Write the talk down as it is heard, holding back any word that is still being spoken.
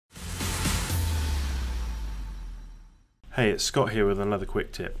Hey, it's Scott here with another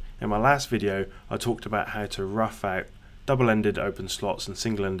quick tip. In my last video I talked about how to rough out double-ended open slots and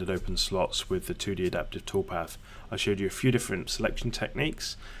single-ended open slots with the 2D adaptive toolpath. I showed you a few different selection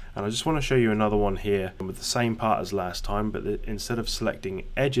techniques, and I just want to show you another one here with the same part as last time, but instead of selecting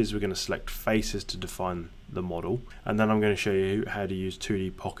edges we're going to select faces to define the model, and then I'm going to show you how to use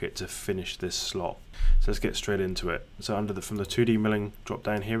 2D Pocket to finish this slot. So let's get straight into it. So from the 2D milling drop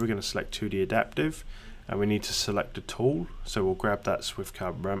down here we're going to select 2D adaptive, and we need to select a tool, so we'll grab that Swift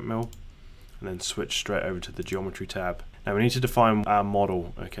Curve ramp mill and then switch straight over to the geometry tab. Now we need to define our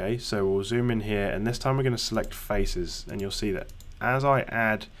model, okay, so we'll zoom in here, and this time we're going to select faces, and you'll see that as I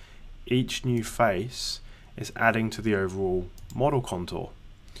add each new face, it's adding to the overall model contour.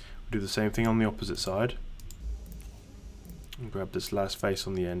 We'll do the same thing on the opposite side. And grab this last face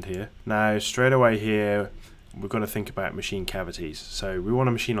on the end here. Now straight away here we've got to think about machine cavities. So we want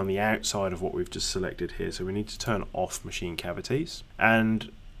to machine on the outside of what we've just selected here, so we need to turn off machine cavities, and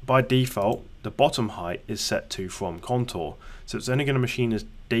by default the bottom height is set to from contour, so it's only going to machine as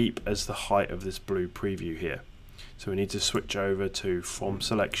deep as the height of this blue preview here. So we need to switch over to from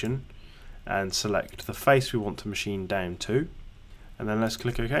selection and select the face we want to machine down to, and then let's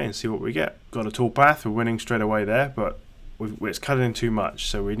click OK and see what we get. Got a toolpath, we're winning straight away there, but it's cutting in too much,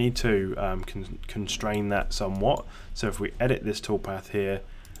 so we need to constrain that somewhat. So if we edit this toolpath here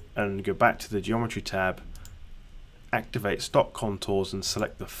and go back to the geometry tab, activate stock contours and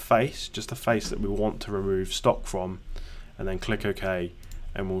select the face, just the face that we want to remove stock from, and then click OK,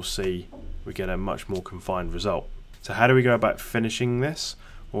 and we'll see we get a much more confined result. So how do we go about finishing this?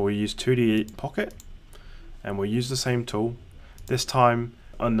 Well, we use 2D Pocket, and we'll use the same tool. This time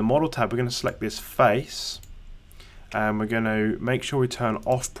on the model tab we're going to select this face, and we're going to make sure we turn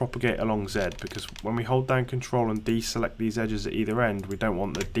off propagate along Z, because when we hold down control and deselect these edges at either end, we don't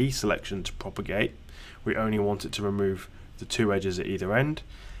want the deselection to propagate, we only want it to remove the two edges at either end.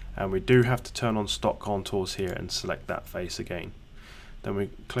 And we do have to turn on stock contours here and select that face again. Then we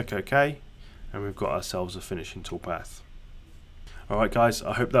click OK, and we've got ourselves a finishing toolpath. Alright guys,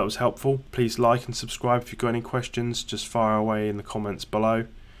 I hope that was helpful. Please like and subscribe. If you've got any questions, just fire away in the comments below.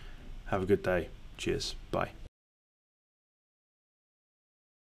 Have a good day. Cheers. Bye.